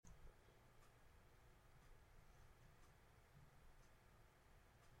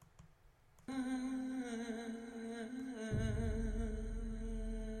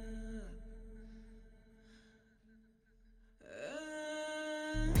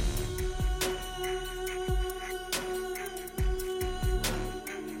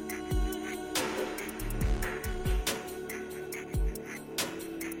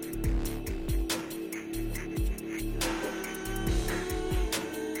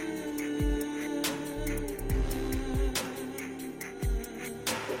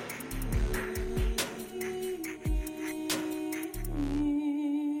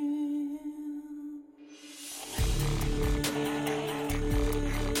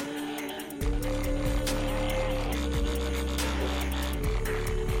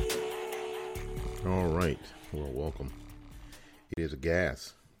welcome. It is a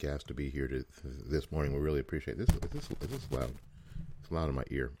gas to be here this morning. We really appreciate this. Is this loud? It's loud in my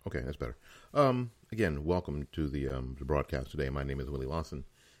ear. Okay, that's better. Again, welcome to the broadcast today. My name is Willie Lawson,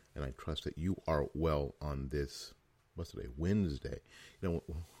 and I trust that you are well on this. What's today? Wednesday. You know,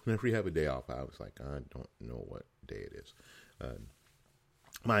 whenever you have a day off, I was like, I don't know what day it is.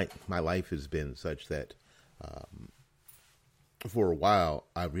 My life has been such that for a while,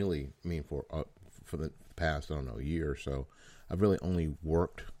 for the past, I don't know, year or so, I've really only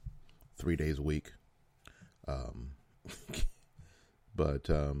worked 3 days a week. So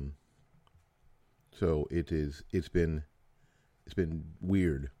it's been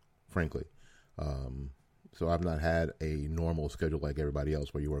weird, frankly. So I've not had a normal schedule like everybody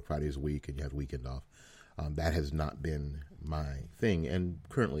else where you work 5 days a week and you have the weekend off. That has not been my thing. And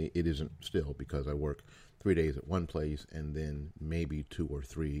currently it isn't still, because I work 3 days at one place and then maybe 2 or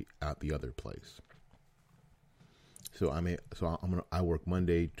 3 at the other place. So I work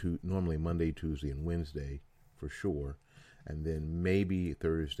normally Monday, Tuesday, and Wednesday for sure, and then maybe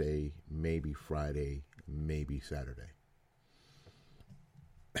Thursday, maybe Friday, maybe Saturday.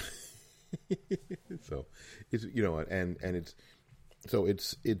 So it's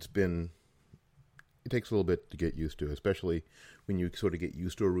it takes a little bit to get used to, especially when you sort of get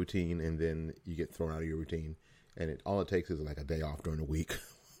used to a routine and then you get thrown out of your routine, and all it takes is like a day off during the week.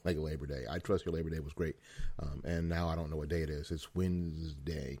 Like Labor Day. I trust your Labor Day was great. And now I don't know what day it is. It's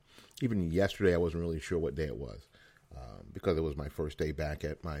Wednesday. Even yesterday, I wasn't really sure what day it was, because it was my first day back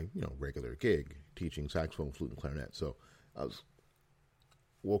at my, regular gig, teaching saxophone, flute, and clarinet. So I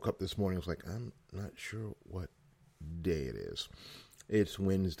woke up this morning. I was like, I'm not sure what day it is. It's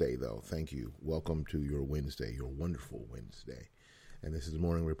Wednesday, though. Thank you. Welcome to your Wednesday, your wonderful Wednesday. And this is the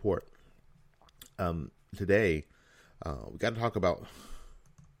Morning Report. Today, we got to talk about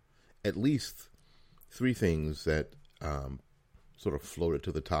at least 3 things that sort of floated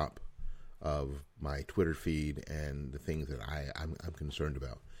to the top of my Twitter feed and the things that I'm concerned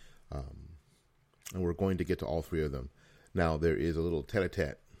about. And we're going to get to all 3 of them. Now, there is a little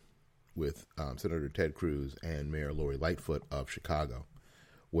tete-a-tete with Senator Ted Cruz and Mayor Lori Lightfoot of Chicago,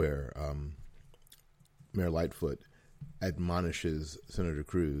 where Mayor Lightfoot admonishes Senator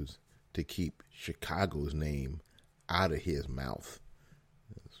Cruz to keep Chicago's name out of his mouth.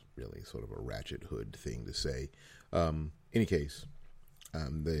 Really sort of a ratchet hood thing to say. Any case,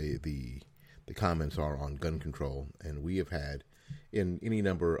 the comments are on gun control, and we have had in any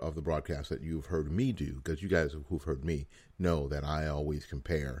number of the broadcasts that you've heard me do, because you guys who've heard me know that I always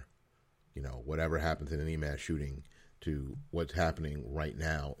compare, whatever happens in any mass shooting to what's happening right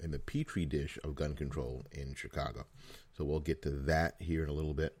now in the petri dish of gun control in Chicago. So we'll get to that here in a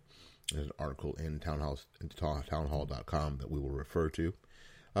little bit. There's an article in townhall.com that we will refer to.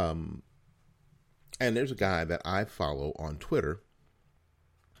 And there's a guy that I follow on Twitter,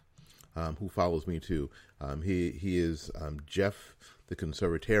 who follows me too. He is Jeff the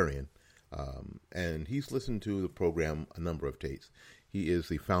Conservatarian, and he's listened to the program a number of days. He is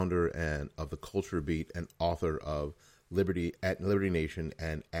the founder of the Culture Beat and author of Liberty Nation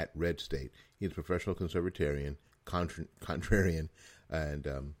and at Red State. He's a professional conservatarian, contrarian,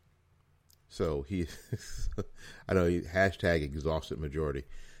 and so he, I know, hashtag exhausted majority.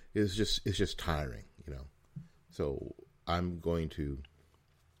 It's just tiring, So I'm going to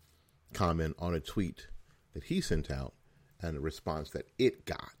comment on a tweet that he sent out and the response that it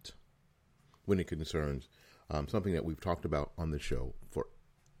got when it concerns something that we've talked about on the show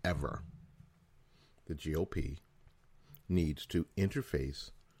forever. The GOP needs to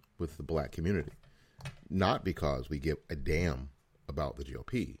interface with the black community, not because we give a damn about the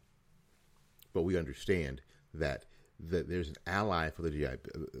GOP, but we understand that there's an ally for the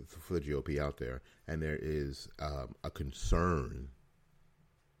GOP out there, and there is a concern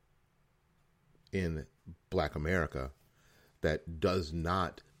in Black America that does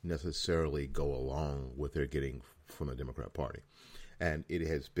not necessarily go along with their getting from the Democrat Party, and it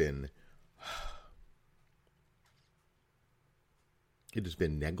has been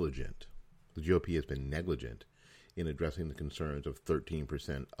negligent. The GOP has been negligent in addressing the concerns of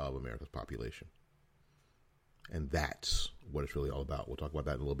 13% of America's population. And that's what it's really all about. We'll talk about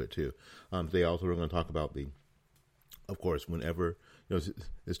that in a little bit too. Today also we're going to talk about of course, whenever, there's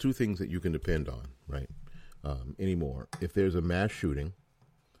 2 things that you can depend on, right? Anymore. If there's a mass shooting,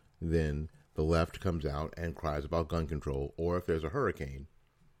 then the left comes out and cries about gun control. Or if there's a hurricane,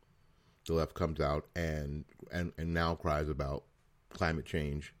 the left comes out and now cries about climate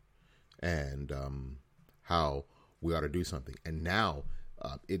change and how we ought to do something. And now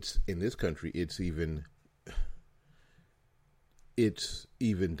it's in this country, it's it's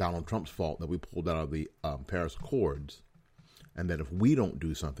even Donald Trump's fault that we pulled out of the Paris Accords, and that if we don't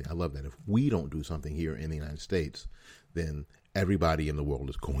do something, I love that, if we don't do something here in the United States, then everybody in the world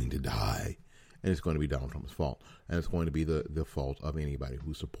is going to die, and it's going to be Donald Trump's fault, and it's going to be the fault of anybody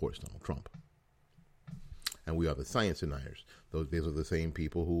who supports Donald Trump. And we are the science deniers. These are the same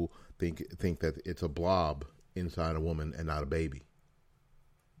people who think that it's a blob inside a woman and not a baby.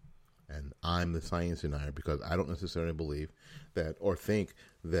 And I'm the science denier because I don't necessarily believe that or think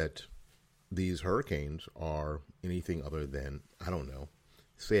that these hurricanes are anything other than, I don't know,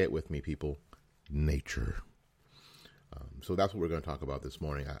 say it with me, people, nature. So that's what we're going to talk about this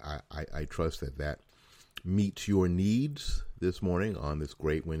morning. I trust that meets your needs this morning on this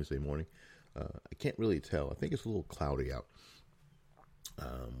great Wednesday morning. I can't really tell. I think it's a little cloudy out.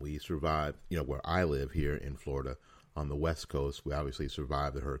 We survived, where I live here in Florida on the West Coast. We obviously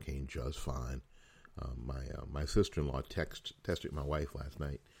survived the hurricane just fine. My sister-in-law texted my wife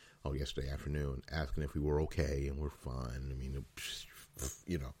yesterday afternoon, asking if we were okay, and we're fine. I mean,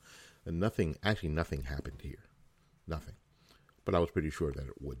 nothing happened here. Nothing. But I was pretty sure that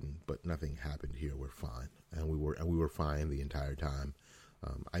it wouldn't, but nothing happened here. We're fine. And we were fine the entire time.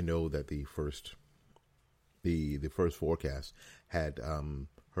 I know that the first forecast had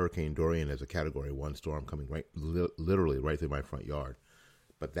Hurricane Dorian as a Category 1 storm coming literally right through my front yard,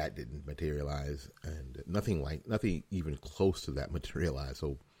 but that didn't materialize, and nothing even close to that materialized.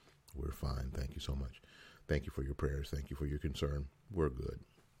 So we're fine. Thank you so much. Thank you for your prayers. Thank you for your concern. We're good.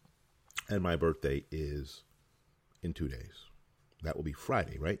 And my birthday is in 2 days. That will be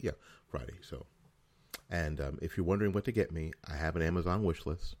Friday, right? Yeah, Friday. So. And if you're wondering what to get me, I have an Amazon wish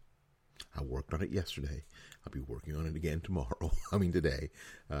list. I worked on it yesterday. I'll be working on it again today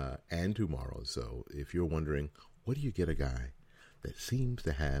and tomorrow. So if you're wondering, what do you get a guy that seems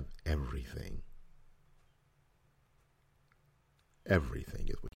to have everything? Everything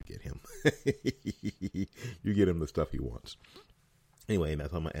is what you get him. You get him the stuff he wants. Anyway,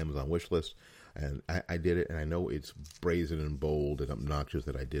 that's on my Amazon wish list. And I did it, and I know it's brazen and bold and obnoxious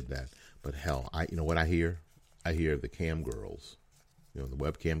that I did that. But hell, you know what I hear? I hear the cam girls, the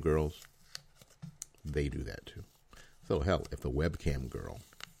webcam girls, they do that too. So hell, if the webcam girl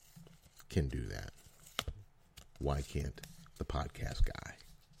can do that, why can't the podcast guy?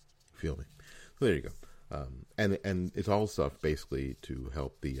 Feel me? So there you go. And it's all stuff basically to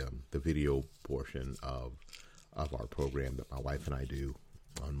help the video portion of our program that my wife and I do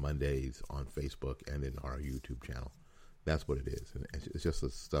on Mondays on Facebook and in our YouTube channel. That's what it is. And it's just the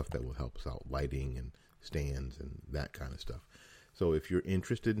stuff that will help us out, lighting and stands and that kind of stuff. So if you're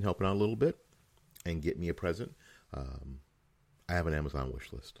interested in helping out a little bit and get me a present, I have an Amazon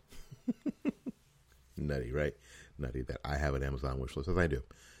wish list. Nutty, right? Nutty that I have an Amazon wish list, as I do.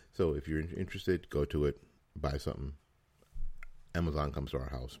 So if you're interested, go to it, buy something. Amazon comes to our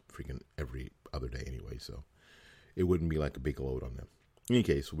house freaking every other day anyway, so it wouldn't be like a big load on them. In any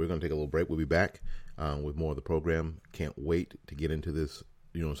case, we're going to take a little break. We'll be back with more of the program. Can't wait to get into this,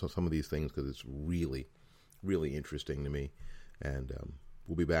 some of these things, because it's really, really interesting to me. And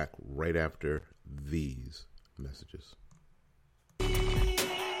we'll be back right after these messages.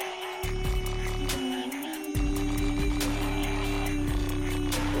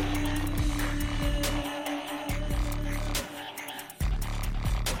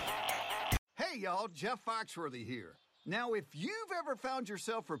 Hey, y'all, Jeff Foxworthy here. Now, if you've ever found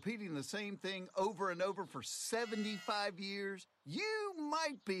yourself repeating the same thing over and over for 75 years, you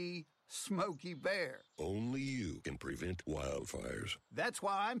might be Smokey Bear. Only you can prevent wildfires. That's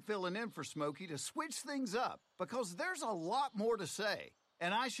why I'm filling in for Smokey to switch things up, because there's a lot more to say.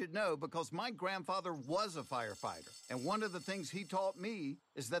 And I should know because my grandfather was a firefighter. And one of the things he taught me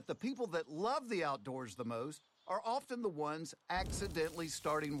is that the people that love the outdoors the most are often the ones accidentally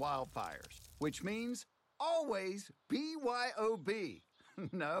starting wildfires, which means always BYOB.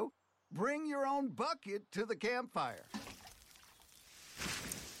 No, bring your own bucket to the campfire.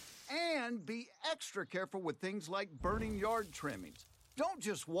 And be extra careful with things like burning yard trimmings. Don't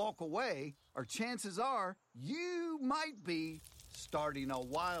just walk away, or chances are you might be starting a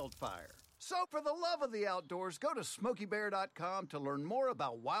wildfire. So for the love of the outdoors, go to SmokeyBear.com to learn more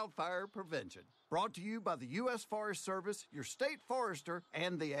about wildfire prevention. Brought to you by the U.S. Forest Service, your state forester,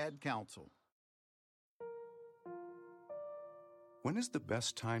 and the Ad Council. When is the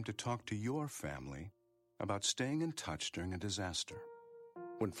best time to talk to your family about staying in touch during a disaster?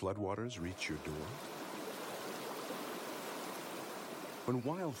 When floodwaters reach your door? When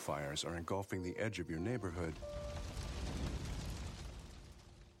wildfires are engulfing the edge of your neighborhood?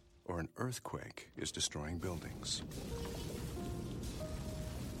 Or an earthquake is destroying buildings?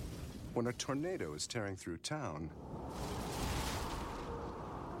 When a tornado is tearing through town?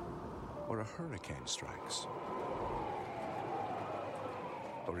 or a hurricane strikes?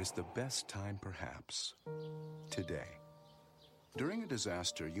 Or is the best time perhaps today? During a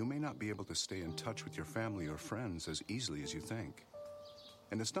disaster, you may not be able to stay in touch with your family or friends as easily as you think.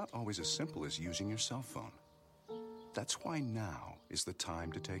 And it's not always as simple as using your cell phone. That's why now is the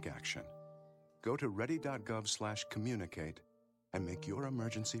time to take action. Go to ready.gov/communicate and make your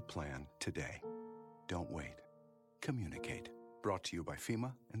emergency plan today. Don't wait. Communicate. Brought to you by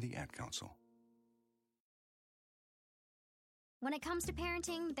FEMA and the Ad Council. When it comes to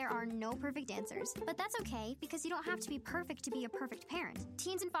parenting, there are no perfect answers. But that's okay, because you don't have to be perfect to be a perfect parent.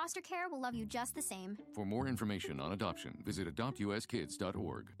 Teens in foster care will love you just the same. For more information on adoption, visit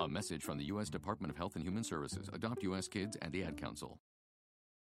adoptuskids.org. A message from the U.S. Department of Health and Human Services, Adopt U.S. Kids, and the Ad Council.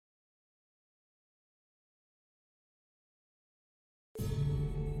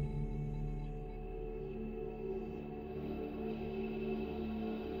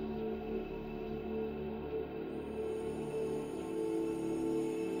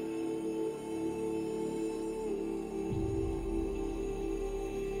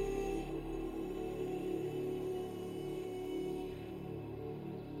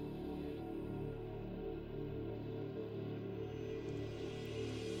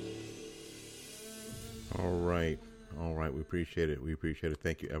 All right. We appreciate it.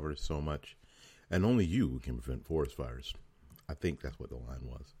 Thank you ever so much. And only you can prevent forest fires. I think that's what the line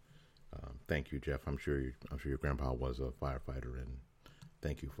was. Thank you, Jeff. I'm sure your grandpa was a firefighter, and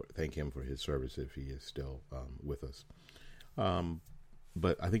thank him for his service if he is still with us.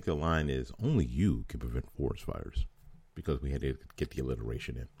 But I think the line is only you can prevent forest fires, because we had to get the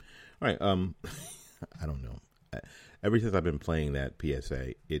alliteration in. All right. I don't know. Ever since I've been playing that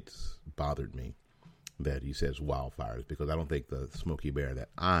PSA, it's bothered me that he says wildfires, because I don't think the Smokey Bear that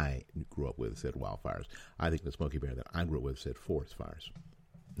I grew up with said wildfires. I think the Smokey Bear that I grew up with said forest fires.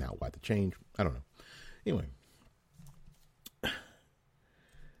 Now, why the change? I don't know. Anyway,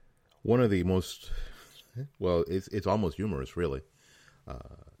 one of the most, well, it's almost humorous, really.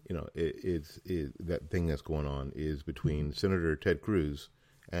 It's that thing that's going on is between Senator Ted Cruz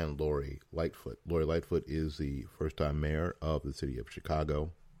and Lori Lightfoot. Lori Lightfoot is the first-time mayor of the city of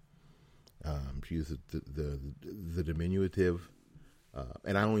Chicago. She uses the diminutive,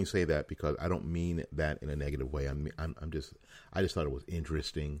 and I only say that because I don't mean that in a negative way. I just thought it was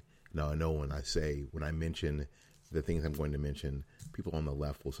interesting. Now I know when I mention the things I'm going to mention, people on the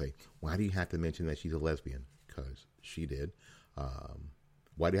left will say, "Why do you have to mention that she's a lesbian?" Because she did.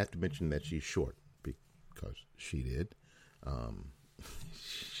 Why do you have to mention that she's short? Because she did.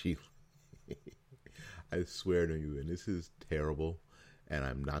 I swear to you, and this is terrible, and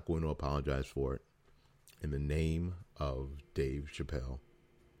I'm not going to apologize for it. In the name of Dave Chappelle,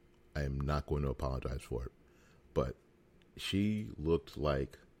 I am not going to apologize for it. But she looked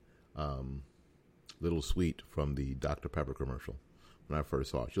like Little Sweet from the Dr. Pepper commercial when I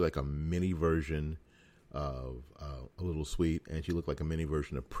first saw her. She was like a mini version of a Little Sweet, and she looked like a mini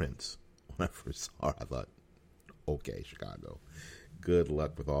version of Prince. When I first saw her, I thought, okay, Chicago, good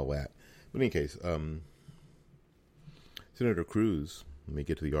luck with all that. But in any case, Senator Cruz, let me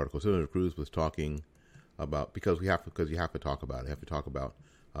get to the article. Senator Cruz was talking about, because you have to talk about it. You have to talk about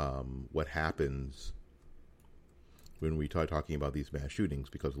what happens when we start talking about these mass shootings,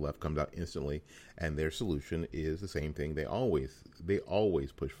 because the left comes out instantly, and their solution is the same thing they always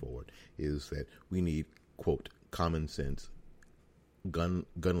push forward, is that we need, quote, common sense gun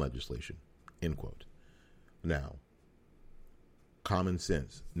legislation, end quote. Now, common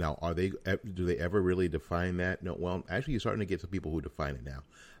sense. Now, do they ever really define that? No. Well, actually, you're starting to get some people who define it now,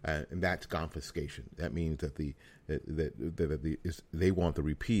 and that's confiscation. That means that they want the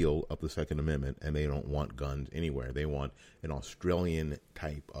repeal of the Second Amendment, and they don't want guns anywhere. They want an Australian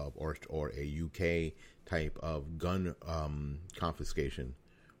type of or a UK type of gun confiscation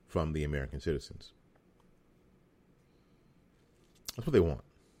from the American citizens. That's what they want.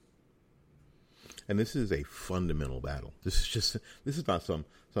 And this is a fundamental battle. This is not some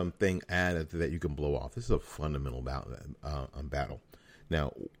thing added that you can blow off. This is a fundamental battle.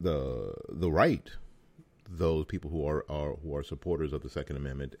 Now, the right, those people who are supporters of the Second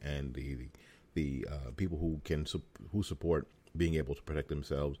Amendment, and the people who support being able to protect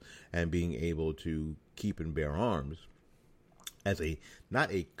themselves and being able to keep and bear arms as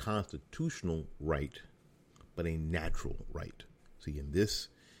not a constitutional right, but a natural right. See, and this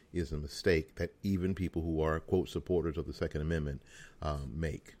is a mistake that even people who are, quote, supporters of the Second Amendment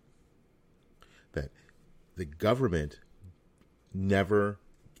make. That the government never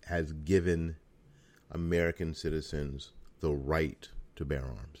has given American citizens the right to bear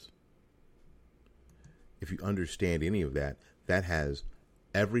arms. If you understand any of that, that has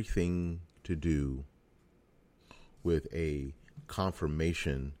everything to do with a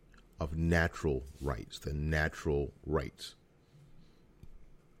confirmation of natural rights, the natural rights.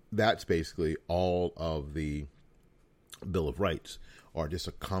 That's basically all of the Bill of Rights, are just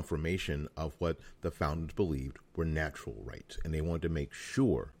a confirmation of what the founders believed were natural rights. And they wanted to make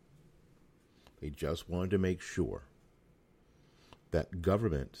sure, that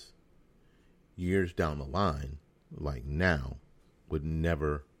governments years down the line, like now, would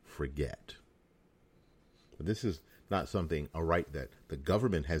never forget. But this is not a right that the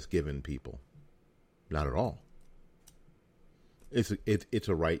government has given people. Not at all. It's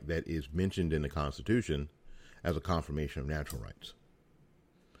a right that is mentioned in the Constitution as a confirmation of natural rights.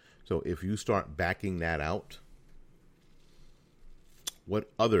 So if you start backing that out,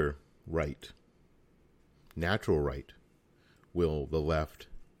 what other right, natural right, will the left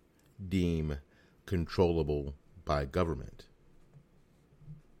deem controllable by government?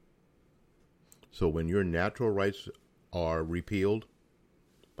 So when your natural rights are repealed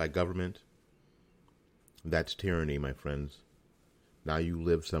by government, that's tyranny, my friends. Now you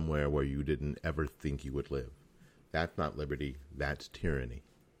live somewhere where you didn't ever think you would live. That's not liberty, that's tyranny.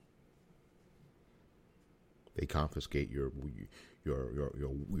 They confiscate your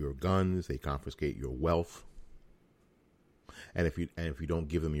guns, they confiscate your wealth. And if you don't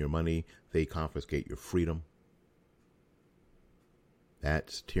give them your money, they confiscate your freedom.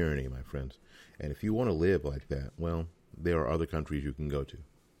 That's tyranny, my friends. And if you want to live like that, well, there are other countries you can go to.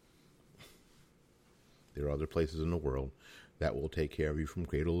 There are other places in the world that will take care of you from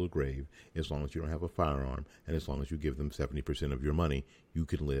cradle to grave as long as you don't have a firearm and as long as you give them 70% of your money, you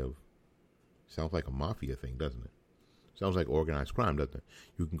can live. Sounds like a mafia thing, doesn't it? Sounds like organized crime, doesn't it?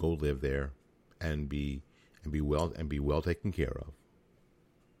 You can go live there and be well taken care of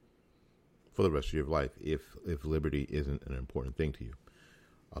for the rest of your life if liberty isn't an important thing to you.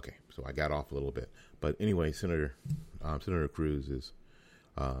 Okay, so I got off a little bit, but anyway, Senator Cruz is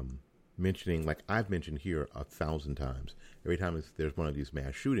mentioning, like I've mentioned here 1,000 times. Every time there's one of these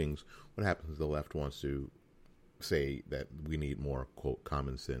mass shootings, what happens is the left wants to say that we need more, quote,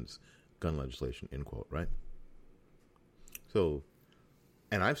 common sense gun legislation, end quote, right? So,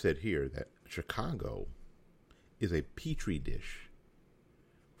 and I've said here that Chicago is a petri dish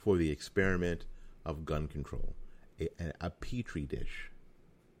for the experiment of gun control, a petri dish.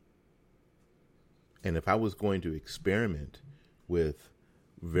 And if I was going to experiment with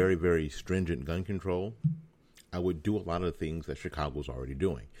very, very stringent gun control, I would do a lot of the things that Chicago's already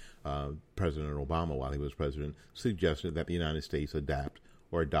doing. President Obama, while he was president, suggested that the United States adopt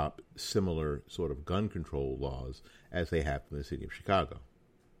similar sort of gun control laws as they have in the city of Chicago.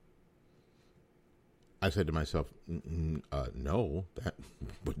 I said to myself, no, that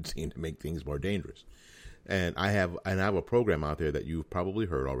would seem to make things more dangerous. And I have a program out there that you've probably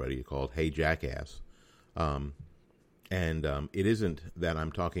heard already called Hey Jackass. It isn't that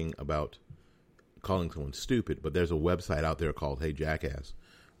I'm talking about calling someone stupid, but there's a website out there called Hey Jackass.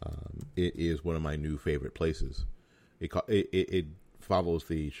 It is one of my new favorite places. It follows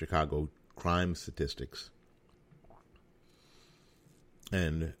the Chicago crime statistics.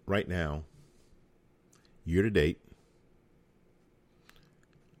 And right now, year to date,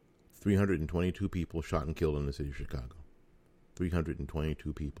 322 people shot and killed in the city of Chicago.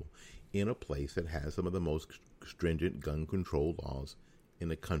 322 people in a place that has some of the most stringent gun control laws in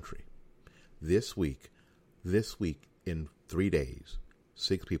the country. This week, in 3 days,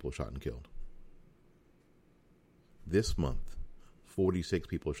 6 people shot and killed. This month, 46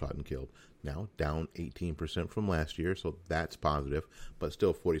 people shot and killed. Now, down 18% from last year, so that's positive, but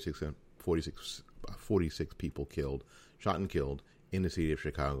still 46 people shot and killed in the city of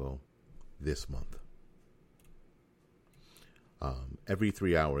Chicago this month. Every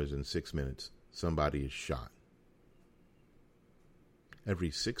 3 hours and 6 minutes, somebody is shot.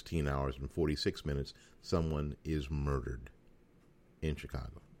 Every 16 hours and 46 minutes, someone is murdered in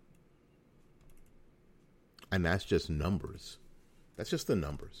Chicago. And that's just numbers. That's just the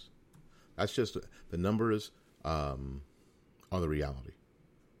numbers. That's just the numbers are the reality.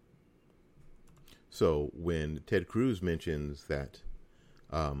 So when Ted Cruz mentions that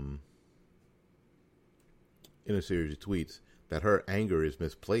in a series of tweets that her anger is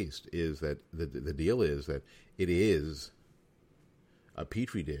misplaced, is that the deal is that it is a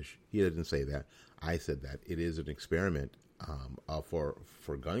petri dish. He doesn't say that. I said that. It is an experiment for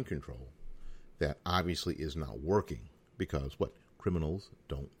gun control that obviously is not working because what? Criminals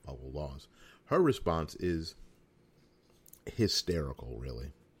don't follow laws. Her response is hysterical,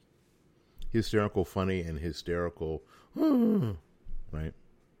 really. Hysterical funny and hysterical, right?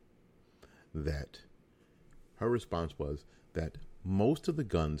 That her response was that most of the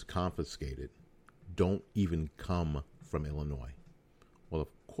guns confiscated don't even come from Illinois. Well, of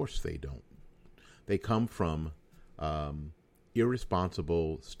course they don't. They come from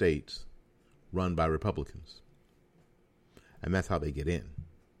irresponsible states run by Republicans. And that's how they get in.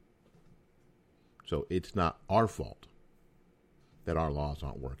 So it's not our fault that our laws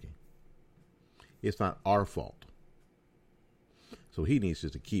aren't working. It's not our fault. So he needs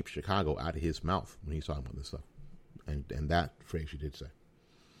just to keep Chicago out of his mouth when he's talking about this stuff. And that phrase you did say.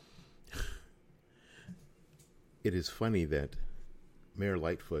 It is funny that Mayor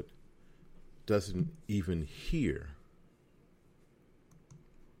Lightfoot doesn't even hear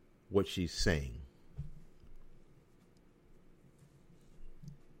what she's saying.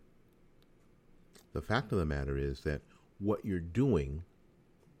 The fact of the matter is that what you're doing,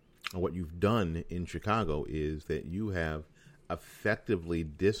 or what you've done in Chicago, is that you have effectively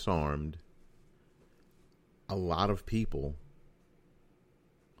disarmed a lot of people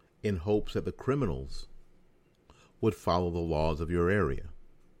in hopes that the criminals would follow the laws of your area.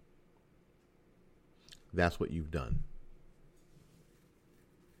 That's what you've done.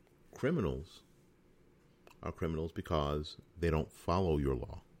 Criminals are criminals because they don't follow your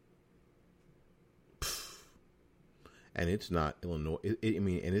law. And it's not Illinois. And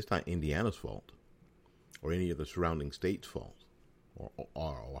it's not Indiana's fault, or any of the surrounding states' fault, or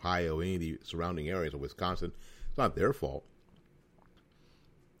Ohio, any of the surrounding areas, or Wisconsin. It's not their fault.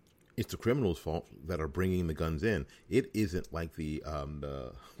 It's the criminals' fault that are bringing the guns in. It isn't like the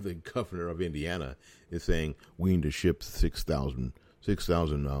governor of Indiana is saying we need to ship 6,000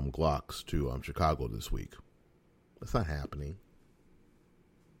 Glocks to Chicago this week. That's not happening.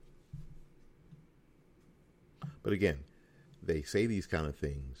 But again, they say these kind of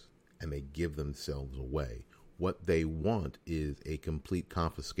things and they give themselves away. What they want is a complete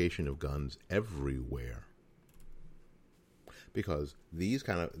confiscation of guns everywhere. Because these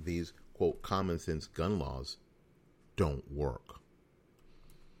quote common sense gun laws don't work.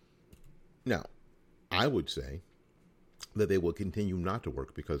 Now, I would say that they will continue not to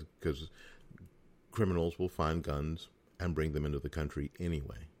work because criminals will find guns and bring them into the country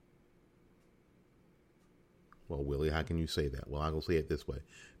anyway. Well, Willie, how can you say that? Well, I will say it this way.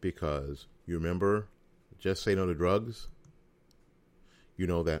 Because you remember, just say no to drugs. You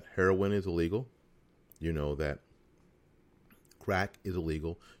know that heroin is illegal. You know that crack is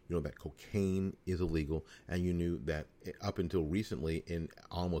illegal. You know that cocaine is illegal. And you knew that up until recently in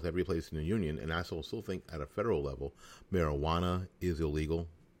almost every place in the union, and I still think at a federal level, marijuana is illegal.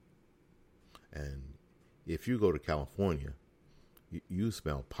 And if you go to California, you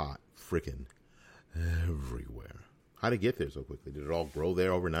smell pot frickin' everywhere. How did it get there so quickly? Did it all grow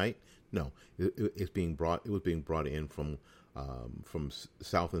there overnight? No, it's being brought. It was being brought in from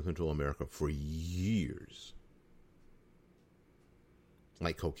South and Central America for years,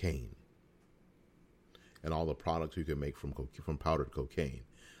 like cocaine and all the products you can make from powdered cocaine,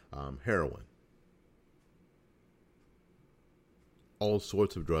 heroin, all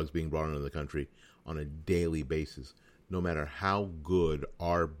sorts of drugs being brought into the country on a daily basis. No matter how good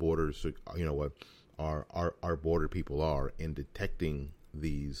our borders, our border people are in detecting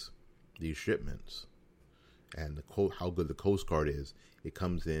these shipments, and how good the Coast Guard is, it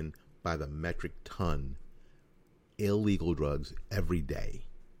comes in by the metric ton, illegal drugs every day.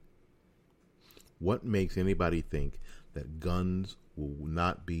 What makes anybody think that guns will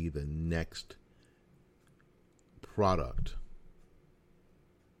not be the next product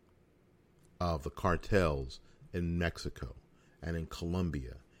of the cartels in Mexico and in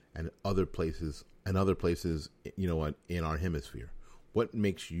Colombia and other places, in our hemisphere? What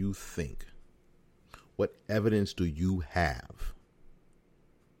makes you think? What evidence do you have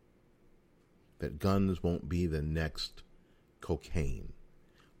that guns won't be the next cocaine,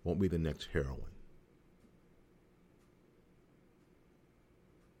 won't be the next heroin?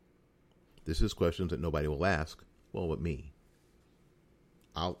 This is questions that nobody will ask, well, but me.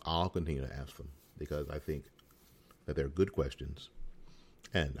 I'll continue to ask them because I think that they're good questions.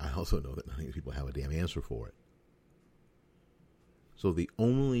 And I also know that none of these people have a damn answer for it. So the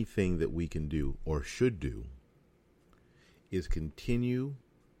only thing that we can do, or should do, is continue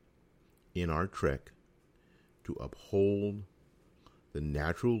in our trek to uphold the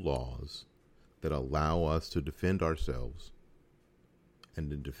natural laws that allow us to defend ourselves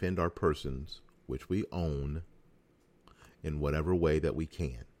and to defend our persons, which we own, in whatever way that we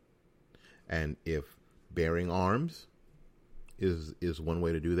can. And if bearing arms is one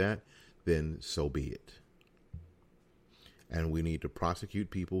way to do that, then so be it. And we need to prosecute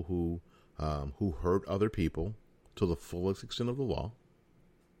people who hurt other people to the fullest extent of the law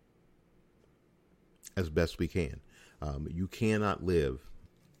as best we can. You cannot live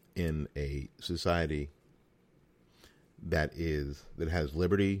in a society that has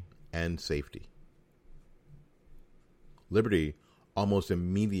liberty and safety. Liberty almost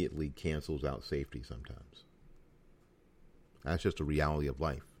immediately cancels out safety sometimes. That's just a reality of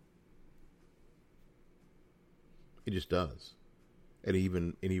life. It just does. And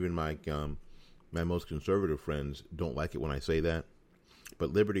even my most conservative friends don't like it when I say that.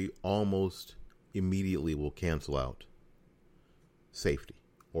 But liberty almost immediately will cancel out safety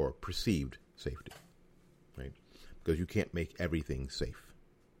or perceived safety, right? Because you can't make everything safe.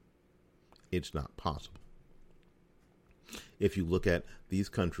 It's not possible. If you look at these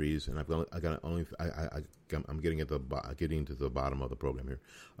countries, and I'm getting to the bottom of the program here,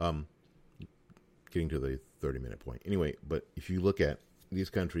 getting to the 30-minute point. Anyway, but if you look at these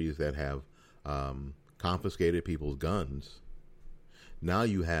countries that have confiscated people's guns, now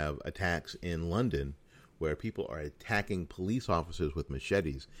you have attacks in London where people are attacking police officers with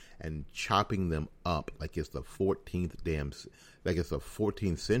machetes and chopping them up like it's the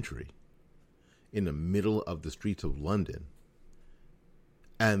 14th century in the middle of the streets of London.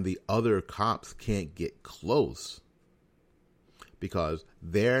 And the other cops can't get close because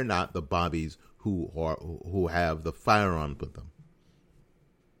they're not the bobbies who have the firearms with them.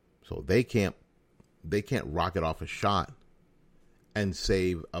 So they can't rocket off a shot and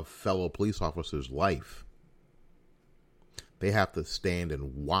save a fellow police officer's life. They have to stand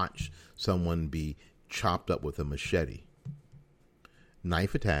and watch someone be chopped up with a machete.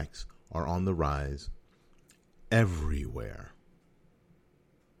 Knife attacks are on the rise everywhere.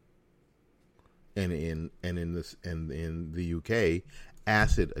 And in the UK,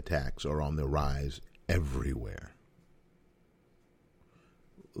 acid attacks are on the rise everywhere.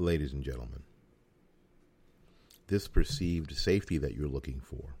 Ladies and gentlemen, this perceived safety that you're looking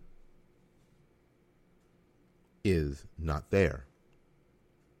for is not there.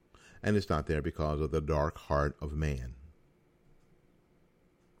 And it's not there because of the dark heart of man.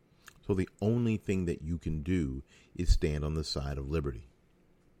 So the only thing that you can do is stand on the side of liberty.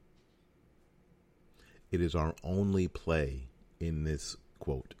 It is our only play in this,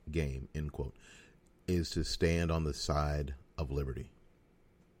 quote, game, end quote, is to stand on the side of liberty.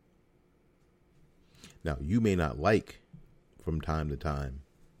 Now, you may not like, from time to time,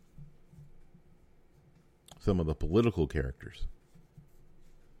 some of the political characters,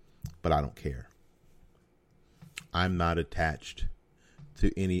 but I don't care. I'm not attached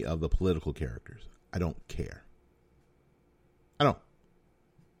to any of the political characters. I don't care. I don't.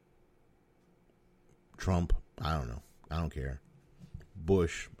 Trump, I don't know. I don't care.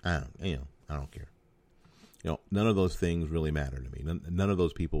 Bush, I don't care. None of those things really matter to me. None of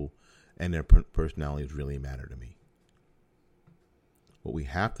those people and their personalities really matter to me. What we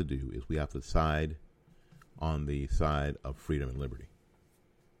have to do is we have to side on the side of freedom and liberty.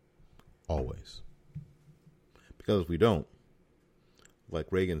 Always. Because if we don't,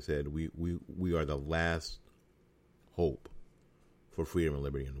 like Reagan said, we are the last hope for freedom and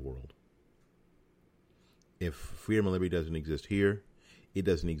liberty in the world. If freedom and liberty doesn't exist here, it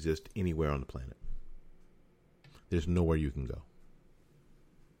doesn't exist anywhere on the planet. There's nowhere you can go.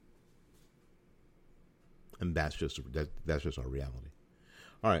 And that's just our reality.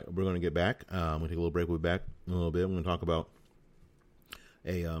 All right, we're going to get back. I'm going to take a little break. We'll be back in a little bit. I'm going to talk about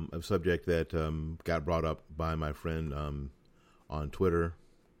a subject that got brought up by my friend on Twitter.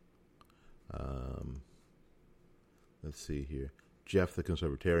 Let's see here. Jeff the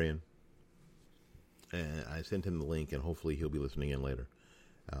Conservatarian. And I sent him the link, and hopefully he'll be listening in later.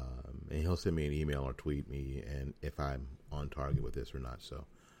 And he'll send me an email or tweet me and if I'm on target with this or not. So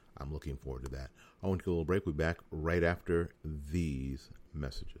I'm looking forward to that. I want to take a little break. We'll be back right after these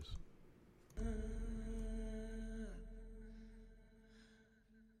messages.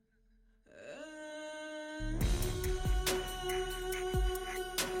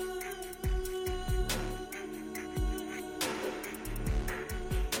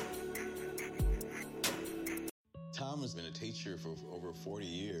 Tom has been a teacher for over 40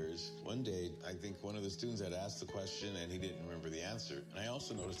 years. One day, I think one of the students had asked the question and he didn't remember the answer. And I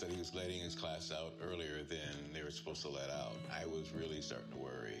also noticed that he was letting his class out earlier than they were supposed to let out. I was really starting to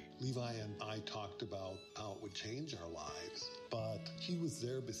worry. Levi and I talked about how it would change our lives, but he was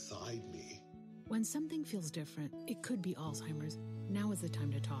there beside me. When something feels different, it could be Alzheimer's. Now is the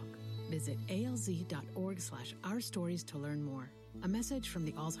time to talk. Visit alz.org/ourstories to learn more. A message from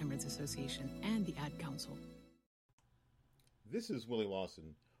the Alzheimer's Association and the Ad Council. This is Willie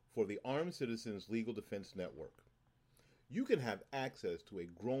Lawson for the Armed Citizens Legal Defense Network. You can have access to a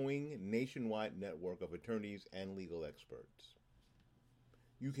growing nationwide network of attorneys and legal experts.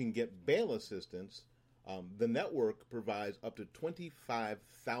 You can get bail assistance The network provides up to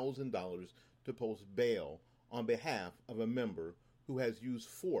 $25,000 to post bail on behalf of a member who has used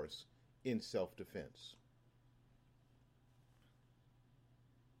force in self-defense.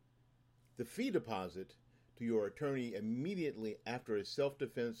 The fee deposit to your attorney immediately after a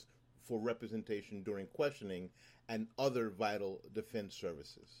self-defense for representation during questioning and other vital defense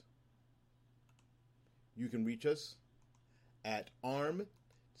services. You can reach us at Armed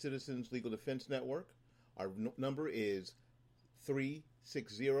Citizens Legal Defense Network. Our number is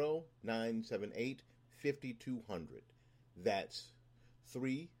 360-978-5200. That's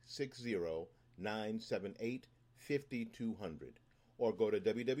 360-978-5200. Or go to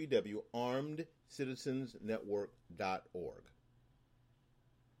www.armedcitizensnetwork.org.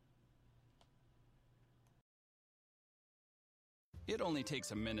 It only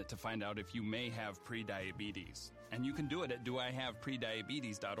takes a minute to find out if you may have prediabetes, and you can do it at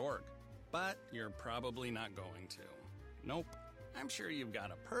doihaveprediabetes.org. But you're probably not going to. Nope. I'm sure you've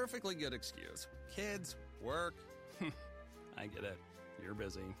got a perfectly good excuse. Kids, work. I get it. You're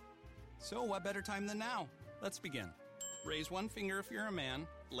busy. So what better time than now? Let's begin. Raise one finger if you're a man.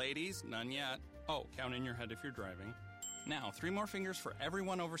 Ladies, none yet. Oh, count in your head if you're driving. Now, 3 more fingers for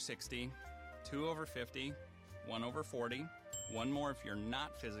everyone over 60, 2 over 50, 1 over 40, 1 more if you're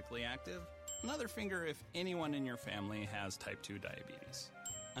not physically active, another finger if anyone in your family has type 2 diabetes,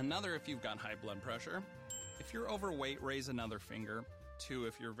 another if you've got high blood pressure. If you're overweight, raise another finger, 2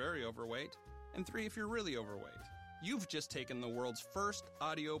 if you're very overweight, and 3 if you're really overweight. You've just taken the world's first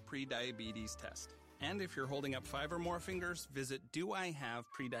audio prediabetes test. And if you're holding up 5 or more fingers, visit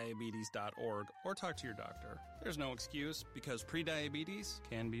doihaveprediabetes.org or talk to your doctor. There's no excuse because prediabetes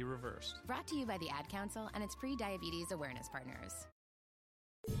can be reversed. Brought to you by the Ad Council and its pre-diabetes awareness partners.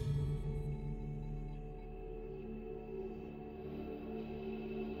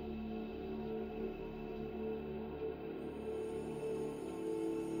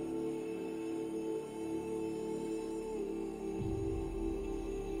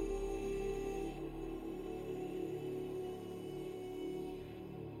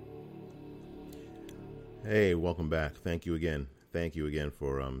 Hey, welcome back. Thank you again. Thank you again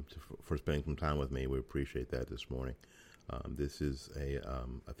for spending some time with me. We appreciate that this morning. This is a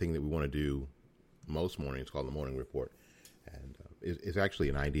thing that we want to do most mornings. It's called the Morning Report, and it's actually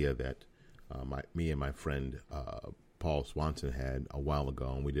an idea that me and my friend Paul Swanson had a while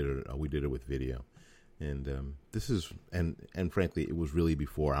ago, and we did it with video. And this is and frankly, it was really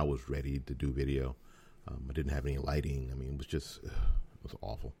before I was ready to do video. I didn't have any lighting. I mean, it was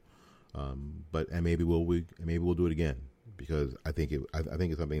awful. But maybe we'll do it again because I think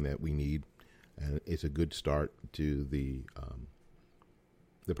it's something that we need, and it's a good start to the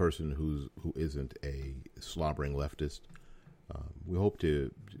person who isn't a slobbering leftist. I hope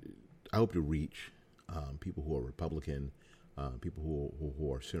to reach people who are Republican, people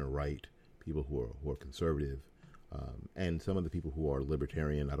who are center right, people who are conservative, and some of the people who are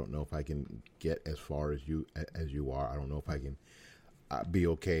libertarian. I don't know if I can get as far as you are. I don't know if I can be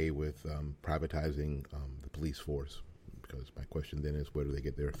okay with privatizing the police force, because my question then is, where do they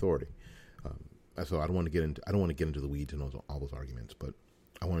get their authority? So I don't want to get into the weeds and all those arguments, but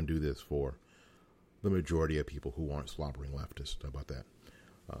I want to do this for the majority of people who aren't slobbering leftists. How about that?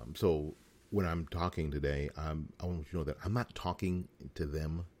 So when I'm talking today, I want you to know that I'm not talking to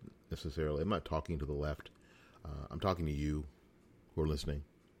them necessarily. I'm not talking to the left. I'm talking to you who are listening.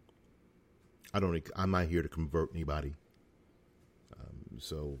 I'm not here to convert anybody.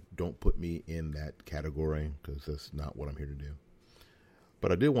 So don't put me in that category, because that's not what I'm here to do.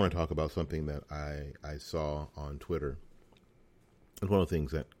 But I did want to talk about something that I saw on Twitter. It's one of the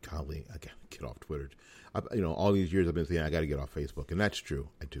things that, golly, I got to get off Twitter. All these years I've been saying I got to get off Facebook, and that's true.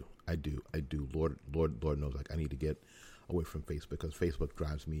 I do. Lord knows, I need to get away from Facebook, because Facebook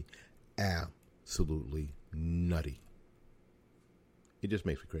drives me absolutely nutty. It just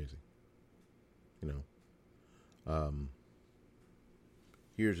makes me crazy.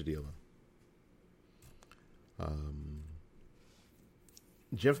 Here's the deal.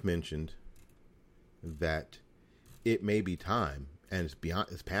 Jeff mentioned that it may be time, and it's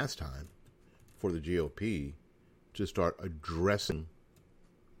past time, for the GOP to start addressing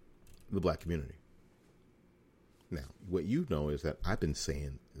the black community. Now, what you know is that I've been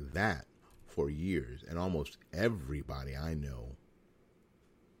saying that for years, and almost everybody I know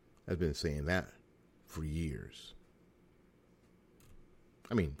has been saying that for years.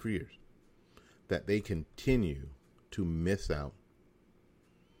 For years. That they continue to miss out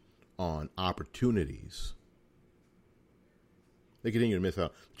on opportunities. They continue to miss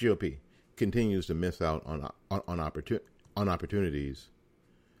out. GOP continues to miss out on opportunities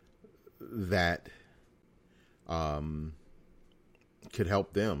that could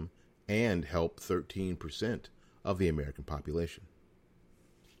help them and help 13% of the American population.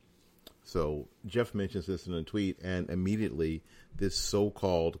 So Jeff mentions this in a tweet, and immediately this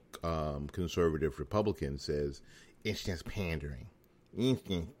so-called conservative Republican says, it's just pandering. It's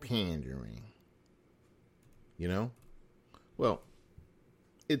just pandering. You know? Well,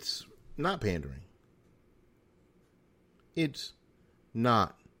 it's not pandering. It's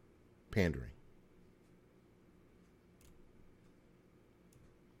not pandering.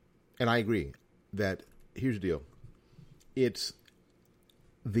 And I agree that, here's the deal. It's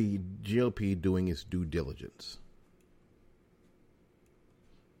the GOP doing its due diligence.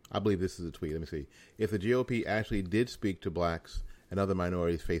 I believe this is a tweet. Let me see. If the GOP actually did speak to blacks and other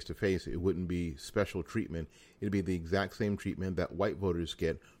minorities face to face, it wouldn't be special treatment. It'd be the exact same treatment that white voters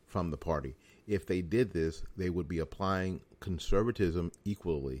get from the party. If they did this, they would be applying conservatism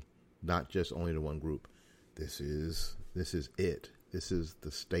equally, not just only to one group. This is it. This is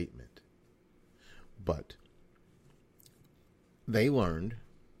the statement. But they learned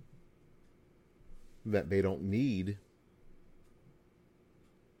that they don't need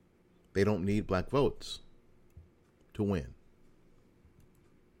black votes to win.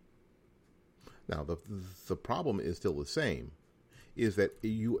 Now, the problem is still the same, is that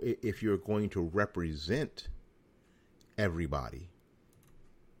if you're going to represent everybody,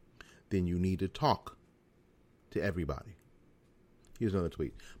 then you need to talk to everybody. Here's another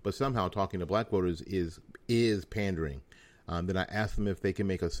tweet. But somehow talking to black voters is pandering. Then I asked them if they can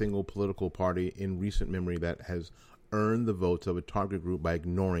make a single political party in recent memory that has earned the votes of a target group by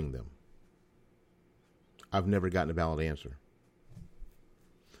ignoring them. I've never gotten a valid answer.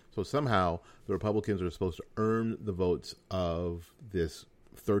 So somehow the Republicans are supposed to earn the votes of this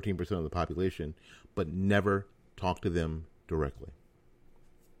 13% of the population, but never talk to them directly.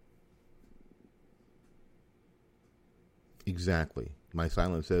 Exactly. My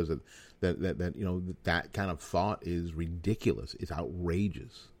silence says that you know, that kind of thought is ridiculous. It's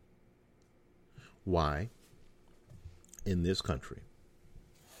outrageous. Why, in this country,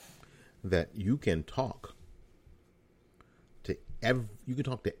 that you can talk to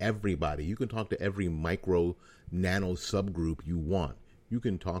everybody. You can talk to every micro nano subgroup you want. You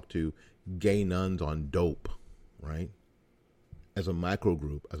can talk to gay nuns on dope, right? As a micro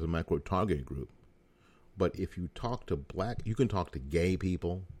group, as a micro target group. But if you talk to you can talk to gay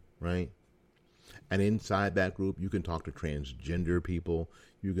people, right? And inside that group, you can talk to transgender people.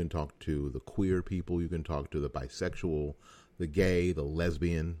 You can talk to the queer people. You can talk to the bisexual, the gay, the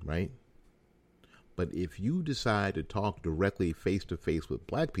lesbian, right? But if you decide to talk directly face to face with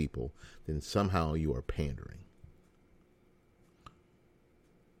black people, then somehow you are pandering.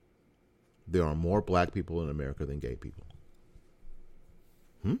 There are more black people in America than gay people.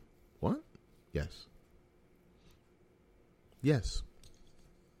 What? Yes. Yes.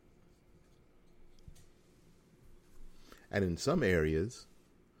 And in some areas,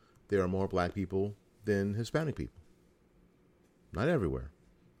 there are more black people than Hispanic people. Not everywhere.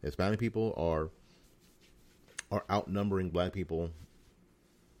 Hispanic people are outnumbering black people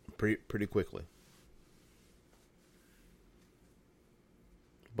pretty quickly.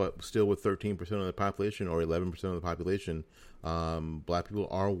 But still, with 13% of the population or 11% of the population, black people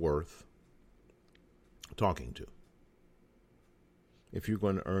are worth talking to if you're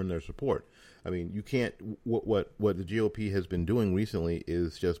going to earn their support. I mean, you can't. What the GOP has been doing recently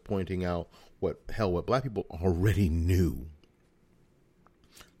is just pointing out what black people already knew.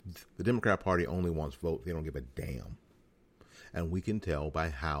 The Democrat Party only wants votes. They don't give a damn. And we can tell by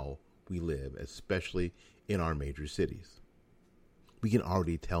how we live, especially in our major cities. We can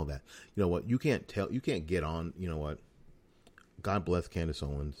already tell that. You know what? You can't get on, you know what? God bless Candace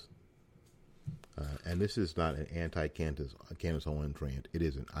Owens. And this is not an anti-Candace Owens rant. It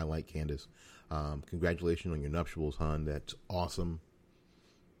isn't. I like Candace. Congratulations on your nuptials, hon. That's awesome.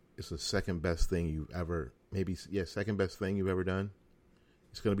 It's the second best thing you've ever, second best thing you've ever done.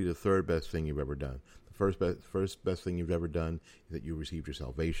 It's going to be the third best thing you've ever done. The first best thing you've ever done is that you received your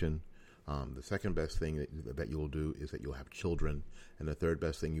salvation. The second best thing that you'll do is that you'll have children. And the third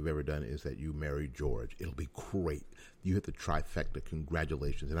best thing you've ever done is that you married George. It'll be great. You hit the trifecta.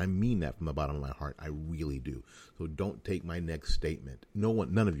 Congratulations. And I mean that from the bottom of my heart. I really do. So don't take my next statement.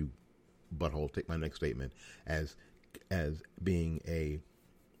 None of you buttholes take my next statement as being an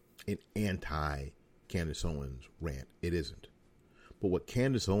anti-Candace Owens rant. It isn't. But what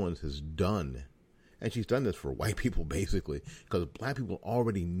Candace Owens has done, and she's done this for white people basically, because black people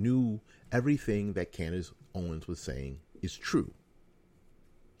already knew everything that Candace Owens was saying is true,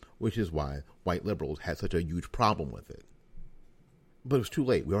 which is why white liberals had such a huge problem with it. But it was too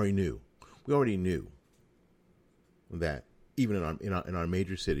late. We already knew. that even in our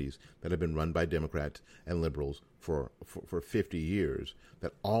major cities that have been run by Democrats and liberals for 50 years,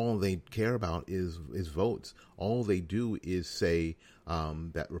 that all they care about is votes. All they do is say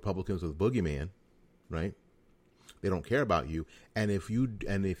that Republicans are the boogeyman, right? They don't care about you, and if you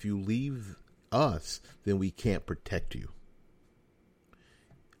leave us, then we can't protect you.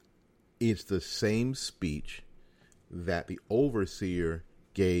 It's the same speech that the overseer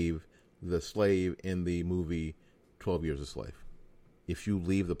gave the slave in the movie 12 Years a Slave. If you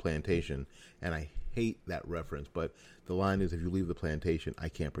leave the plantation, and I hate that reference, but the line is, if you leave the plantation, I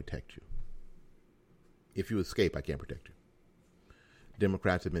can't protect you. If you escape, I can't protect you.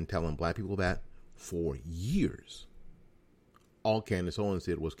 Democrats have been telling black people that for years. All Candace Owens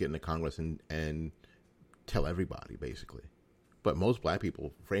did was get into Congress and tell everybody, basically. But most black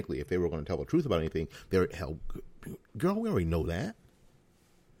people, frankly, if they were going to tell the truth about anything, they're, hell, girl, we already know that.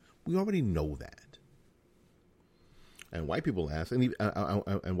 We already know that. And white people ask,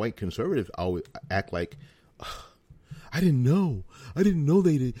 and white conservatives always act like, I didn't know. I didn't know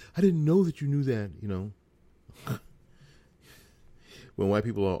they did. I didn't know that you knew that, you know. When white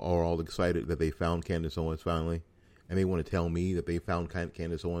people are all excited that they found Candace Owens finally, and they want to tell me that they found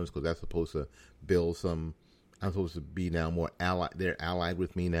Candace Owens because that's supposed to build some, I'm supposed to be now more allied. They're allied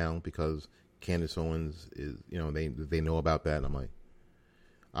with me now because Candace Owens is, you know, they know about that. And I'm like,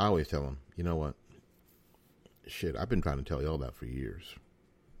 I always tell them, you know what? Shit, I've been trying to tell y'all that for years.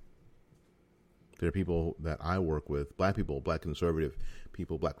 There are people that I work with, black people, black conservative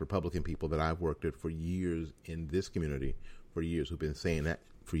people, black Republican people that I've worked with for years in this community for years, who've been saying that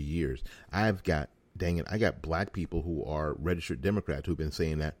for years. I got black people who are registered Democrats who've been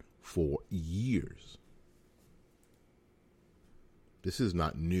saying that for years. This is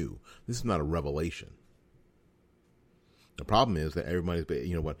not new. This is not a revelation. The problem is that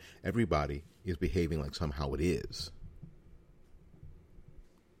everybody is behaving like somehow it is.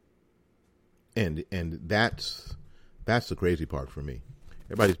 And that's the crazy part for me.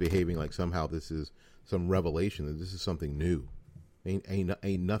 Everybody's behaving like somehow this is some revelation, that this is something new. Ain't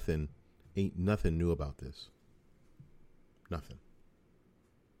nothing new about this. Nothing.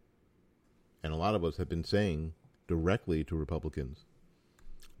 And a lot of us have been saying directly to Republicans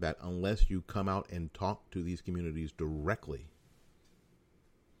that unless you come out and talk to these communities directly,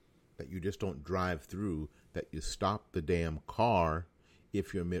 that you just don't drive through, that you stop the damn car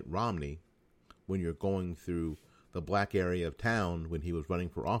if you're Mitt Romney when you're going through the black area of town when he was running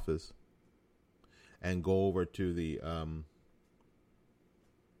for office, and go over to the, and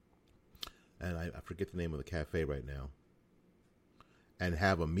I forget the name of the cafe right now, and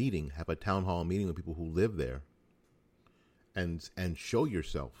have a town hall meeting with people who live there, and show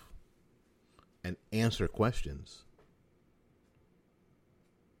yourself and answer questions.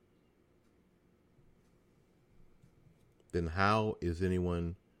 Then how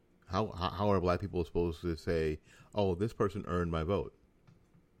are black people supposed to say, oh, this person earned my vote?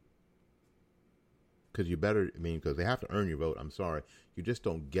 Because they have to earn your vote. I'm sorry. You just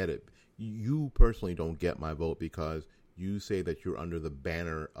don't get it. You personally don't get my vote because you say that you're under the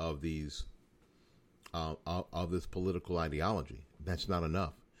banner of these, of this political ideology. That's not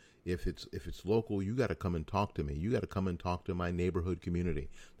enough. If it's local, you got to come and talk to me. You got to come and talk to my neighborhood community.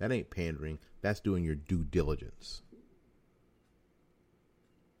 That ain't pandering. That's doing your due diligence.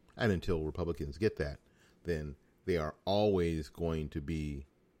 And until Republicans get that, then they are always going to be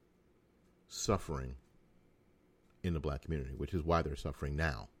suffering in the black community, which is why they're suffering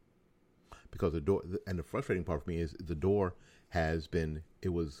now. Because the door, and the frustrating part for me is the door has been,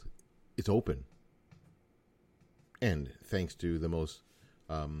 it's open. And thanks to the most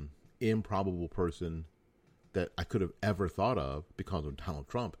improbable person that I could have ever thought of because of Donald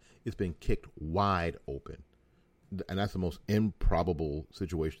Trump, it's been kicked wide open. And that's the most improbable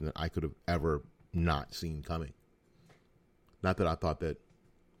situation that I could have ever not seen coming. Not that I thought that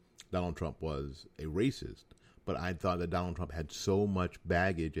Donald Trump was a racist, but I thought that Donald Trump had so much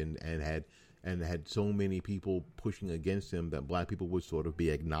baggage and had so many people pushing against him that black people would sort of be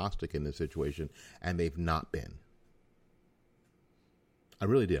agnostic in this situation, and they've not been. I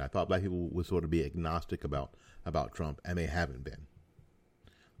really did. I thought black people would sort of be agnostic about Trump, and they haven't been.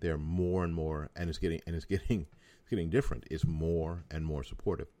 They're more and more, and it's getting different. It's more and more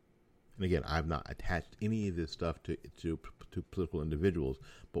supportive. And again, I've not attached any of this stuff to political individuals,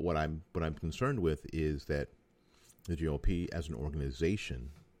 but what I'm concerned with is that the GOP as an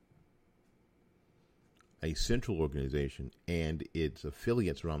organization, a central organization, and its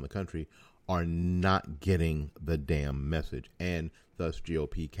affiliates around the country are not getting the damn message, and thus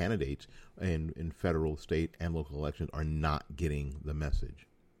GOP candidates in federal, state, and local elections are not getting the message.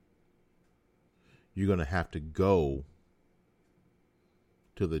 you're going to have to go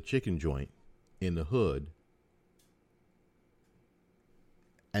to the chicken joint in the hood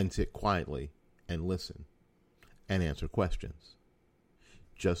and sit quietly and listen and answer questions,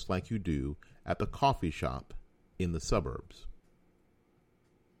 just like you do at the coffee shop in the suburbs,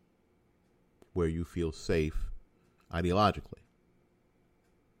 where you feel safe ideologically,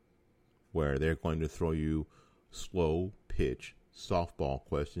 where they're going to throw you slow pitch softball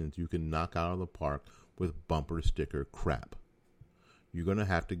questions you can knock out of the park with bumper sticker crap. You're going to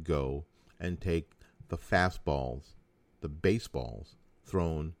have to go and take the fastballs, the baseballs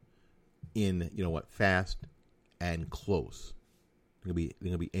thrown in, fast and close. They're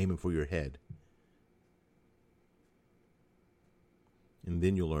going to be aiming for your head. And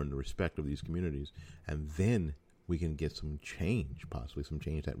then you'll learn the respect of these communities. And then we can get some change, possibly some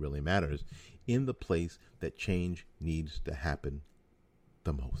change that really matters, in the place that change needs to happen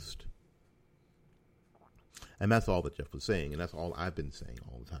the most. And that's all that Jeff was saying, and that's all I've been saying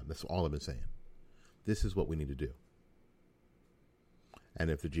all the time. That's all I've been saying. This is what we need to do. And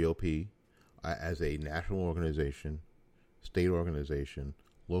if the GOP, as a national organization, state organization,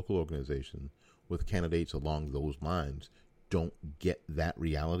 local organization, with candidates along those lines, don't get that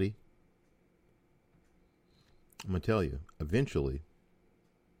reality, I'm going to tell you, eventually,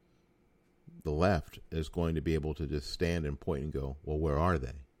 the left is going to be able to just stand and point and go, well, where are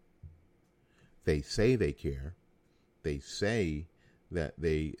they? They say they care. They say that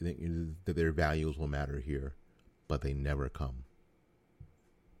that their values will matter here, but they never come.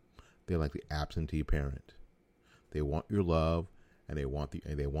 They're like the absentee parent. They want your love and they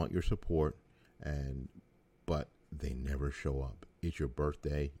want your support, but they never show up. It's your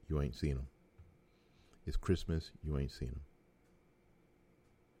birthday, you ain't seen them. It's Christmas, you ain't seen them.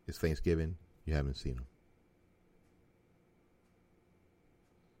 It's Thanksgiving, you haven't seen them.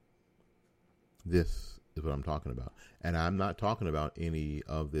 This is what I'm talking about. And I'm not talking about any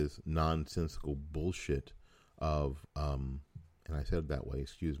of this nonsensical bullshit of, and I said it that way,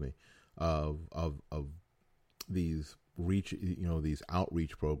 excuse me, of these these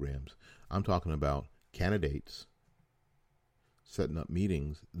outreach programs. I'm talking about candidates setting up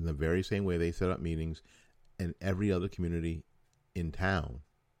meetings in the very same way they set up meetings in every other community in town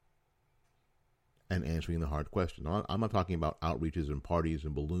and answering the hard question. I'm not talking about outreaches and parties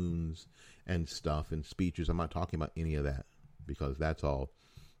and balloons and stuff and speeches. I'm not talking about any of that, because that's all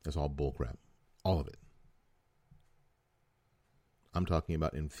bullcrap. All of it. I'm talking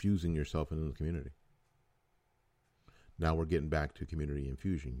about infusing yourself into the community. Now we're getting back to community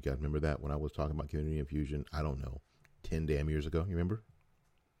infusion. You guys remember that when I was talking about community infusion, I don't know, 10 damn years ago, you remember?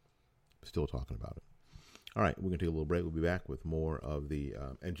 Still talking about it. All right, we're going to take a little break. We'll be back with more of the,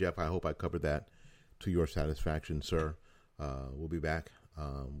 and Jeff, I hope I covered that to your satisfaction, sir. We'll be back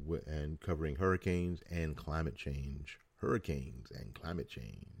and covering hurricanes and climate change. Hurricanes and climate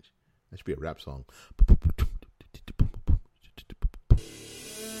change. That should be a rap song.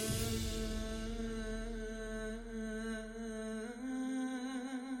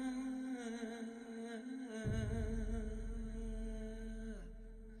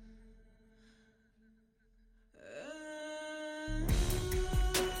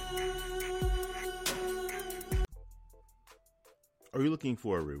 Are you looking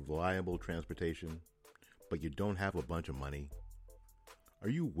for a reliable transportation, but you don't have a bunch of money? Are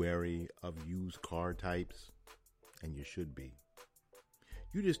you wary of used car types? And you should be.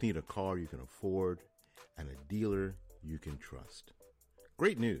 You just need a car you can afford and a dealer you can trust.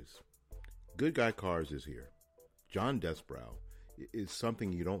 Great news. Good Guy Cars is here. John Desbrow is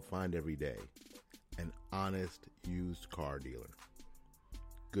something you don't find every day. An honest used car dealer.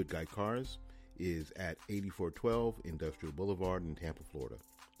 Good Guy Cars is at 8412 Industrial Boulevard in Tampa, Florida.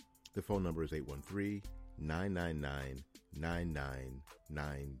 The phone number is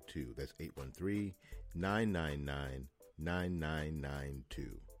 813-999-9992. That's 813-999-9992.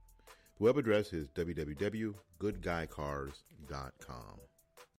 The web address is www.goodguycars.com.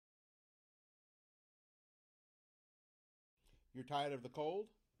 You're tired of the cold?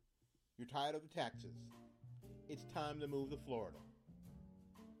 You're tired of the taxes? It's time to move to Florida.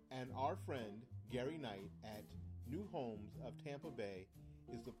 And our friend, Gary Knight at New Homes of Tampa Bay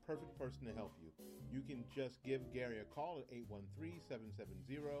is the perfect person to help you. You can just give Gary a call at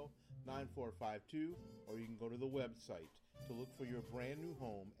 813-770-9452, or you can go to the website to look for your brand new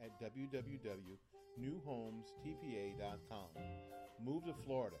home at www.newhomestpa.com. Move to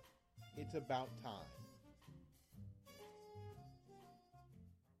Florida. It's about time.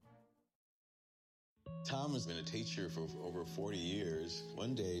 Tom has been a teacher for over 40 years.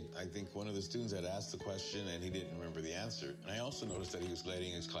 One day, I think one of the students had asked the question and he didn't remember the answer. And I also noticed that he was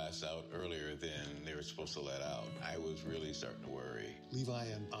letting his class out earlier than they were supposed to let out. I was really starting to worry. Levi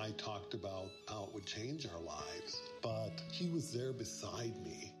and I talked about how it would change our lives, but he was there beside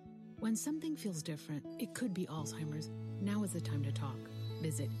me. When something feels different, it could be Alzheimer's. Now is the time to talk.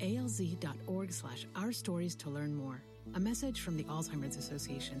 Visit alz.org/ourstories to learn more. A message from the Alzheimer's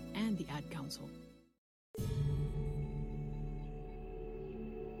Association and the Ad Council.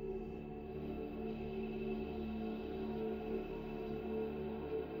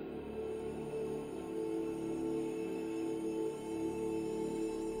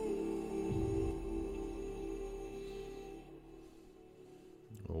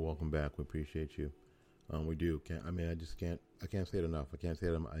 Well, welcome back. We appreciate you. We do. I can't say it enough. I can't say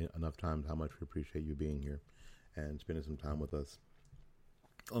it enough times how much we appreciate you being here and spending some time with us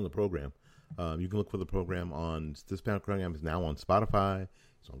on the program. You can look for the program on this program is now on Spotify.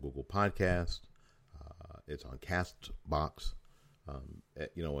 It's on Google Podcast. It's on Castbox.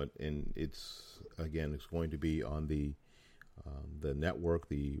 And it's going to be on the network,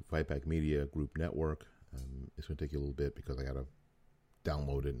 the Fight Back Media Group network. It's going to take you a little bit because I got to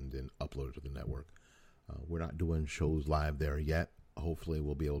download it and then upload it to the network. We're not doing shows live there yet. Hopefully,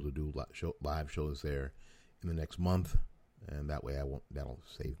 we'll be able to do live shows there in the next month, and that way that'll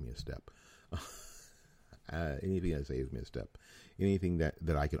save me a step. Anything that saves me a step, anything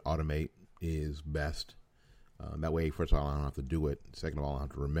that I can automate is best. That way, first of all, I don't have to do it. Second of all, I don't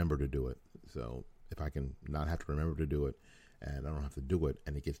have to remember to do it. So if I can not have to remember to do it, and I don't have to do it,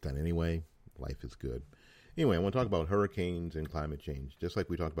 and it gets done anyway, life is good. Anyway, I want to talk about hurricanes and climate change. Just like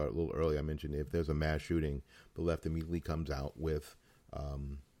we talked about a little earlier, I mentioned if there's a mass shooting, the left immediately comes out with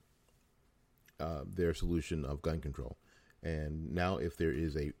their solution of gun control. And now if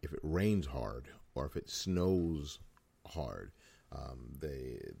it rains hard or if it snows hard,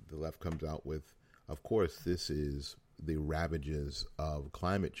 the left comes out with, of course, this is the ravages of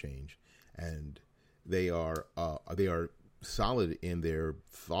climate change. And they are solid in their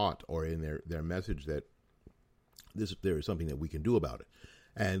thought or in their message that there is something that we can do about it.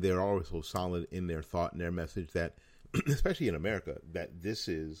 And they're also solid in their thought and their message that, especially in America, that this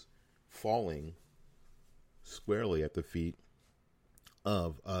is falling squarely at the feet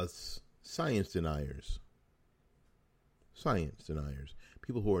of us science deniers.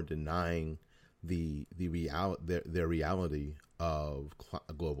 People who are denying their reality of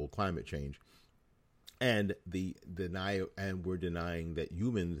global climate change. And we're denying that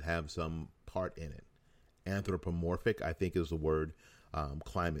humans have some part in it. Anthropomorphic, I think, is the word.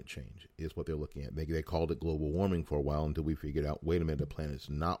 Climate change is what they're looking at. They called it global warming for a while until we figured out, wait a minute, the planet's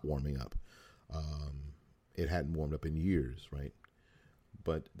not warming up. It hadn't warmed up in years, right?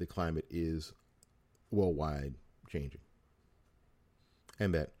 But the climate is worldwide changing.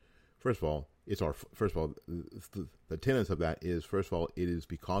 And that, first of all, the tenets of that is, first of all, it is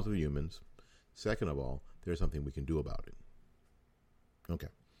because of humans. Second of all, there's something we can do about it. Okay.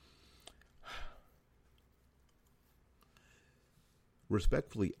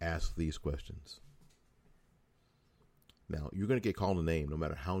 Respectfully ask these questions. Now, you're going to get called a name no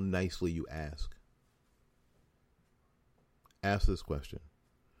matter how nicely you ask. Ask this question.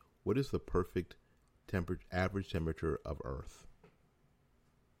 What is the perfect average temperature of Earth?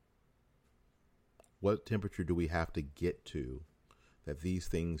 What temperature do we have to get to that these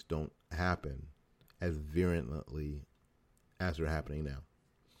things don't happen as virulently as they're happening now?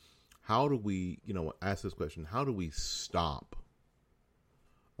 How do we, ask this question, how do we stop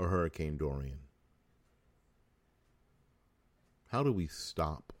a Hurricane Dorian? How do we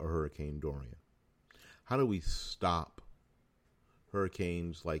stop a Hurricane Dorian? How do we stop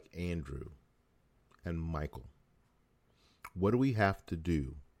hurricanes like Andrew and Michael? What do we have to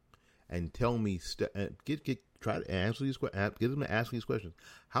do? And tell me, try to answer these questions. Get them to ask these questions.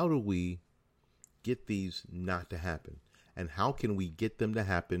 How do we get these not to happen? And how can we get them to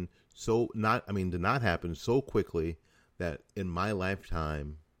happen to not happen so quickly that in my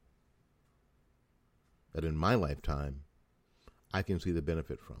lifetime, I can see the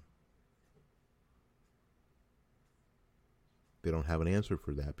benefit from? They don't have an answer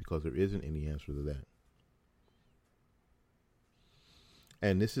for that because there isn't any answer to that.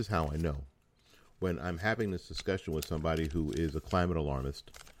 And this is how I know. When I'm having this discussion with somebody who is a climate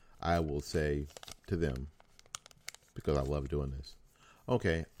alarmist, I will say to them, because I love doing this,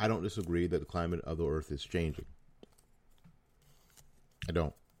 okay, I don't disagree that the climate of the Earth is changing. I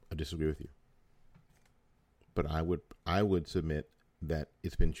don't. I disagree with you. But I would submit that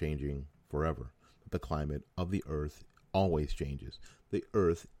it's been changing forever. The climate of the Earth always changes. The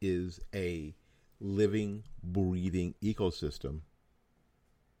Earth is a living, breathing ecosystem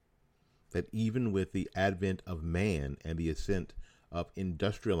that even with the advent of man and the ascent of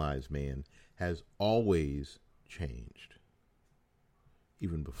industrialized man has always changed.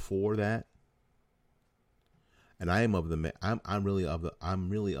 Even before that, and I'm really of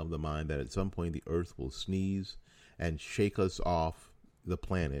the mind that at some point the earth will sneeze and shake us off the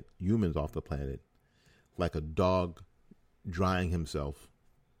planet, humans off the planet, like a dog drying himself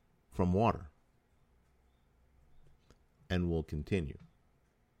from water. And will continue.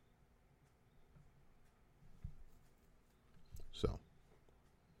 So,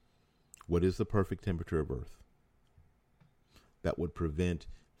 what is the perfect temperature of Earth that would prevent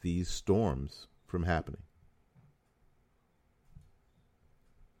these storms from happening?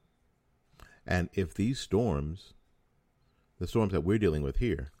 And if these storms, the storms that we're dealing with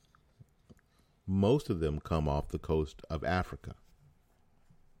here, most of them come off the coast of Africa.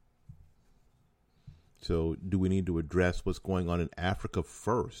 So do we need to address what's going on in Africa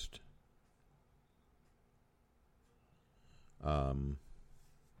first?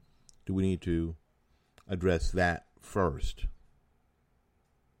 Do we need to address that first?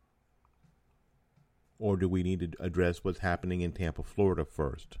 Or do we need to address what's happening in Tampa, Florida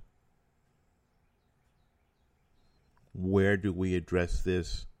first? Where do we address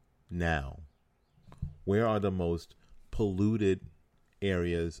this now? Where are the most polluted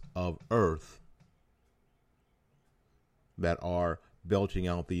areas of Earth that are belching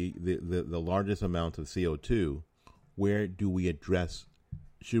out the largest amounts of CO2? Where do we address,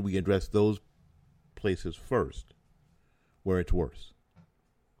 should we address those places first where it's worse?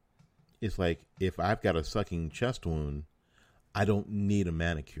 It's like if I've got a sucking chest wound, I don't need a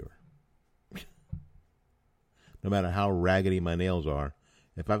manicure. No matter how raggedy my nails are,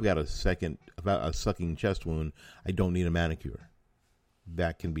 if I've got a sucking chest wound, I don't need a manicure.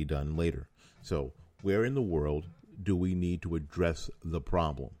 That can be done later. So where in the world do we need to address the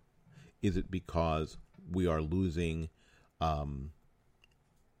problem? Is it because we are losing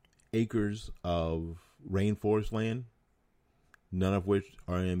acres of rainforest land, none of which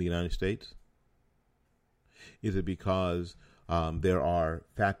are in the United States? Is it because there are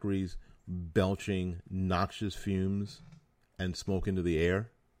factories belching noxious fumes and smoke into the air?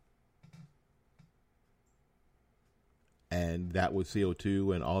 And that with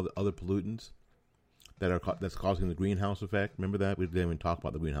CO2 and all the other pollutants that's causing the greenhouse effect. Remember that? We didn't even talk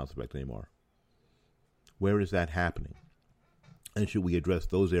about the greenhouse effect anymore. Where is that happening? And should we address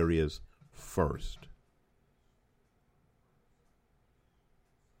those areas first?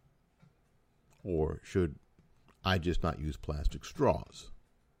 Or should I just not use plastic straws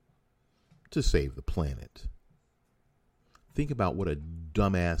to save the planet? Think about what a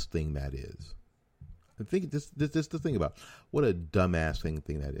dumbass thing that is. And think just to think about what a dumbass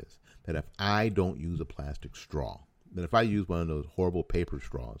thing that is. That if I don't use a plastic straw, that if I use one of those horrible paper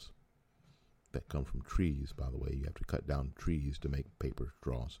straws that come from trees, by the way, you have to cut down trees to make paper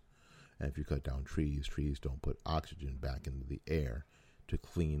straws. And if you cut down trees don't put oxygen back into the air to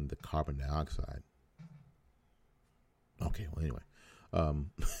clean the carbon dioxide. Okay, well, anyway, I'm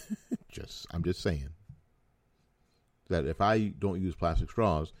just saying that if I don't use plastic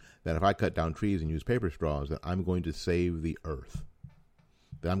straws, that if I cut down trees and use paper straws, that I'm going to save the earth,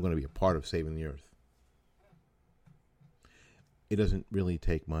 that I'm going to be a part of saving the earth. It doesn't really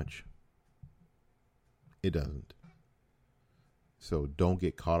take much. It doesn't. So don't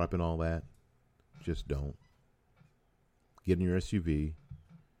get caught up in all that. Just don't. Get in your SUV,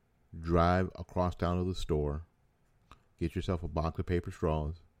 drive across town to the store, get yourself a box of paper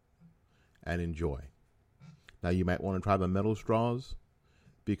straws, and enjoy. Now, you might want to try the metal straws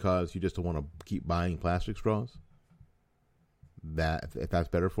because you just don't want to keep buying plastic straws. If that's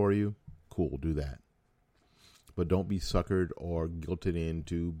better for you, cool, do that. But don't be suckered or guilted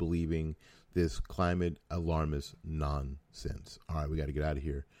into believing this climate alarmist nonsense. All right, we got to get out of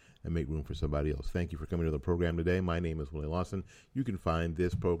here and make room for somebody else. Thank you for coming to the program today. My name is Willie Lawson. You can find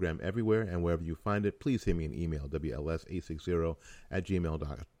this program everywhere, and wherever you find it, please send me an email,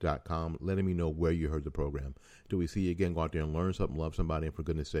 wls860@gmail.com, letting me know where you heard the program. Till we see you again, go out there and learn something, love somebody, and for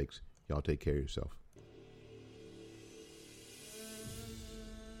goodness sakes, y'all take care of yourself.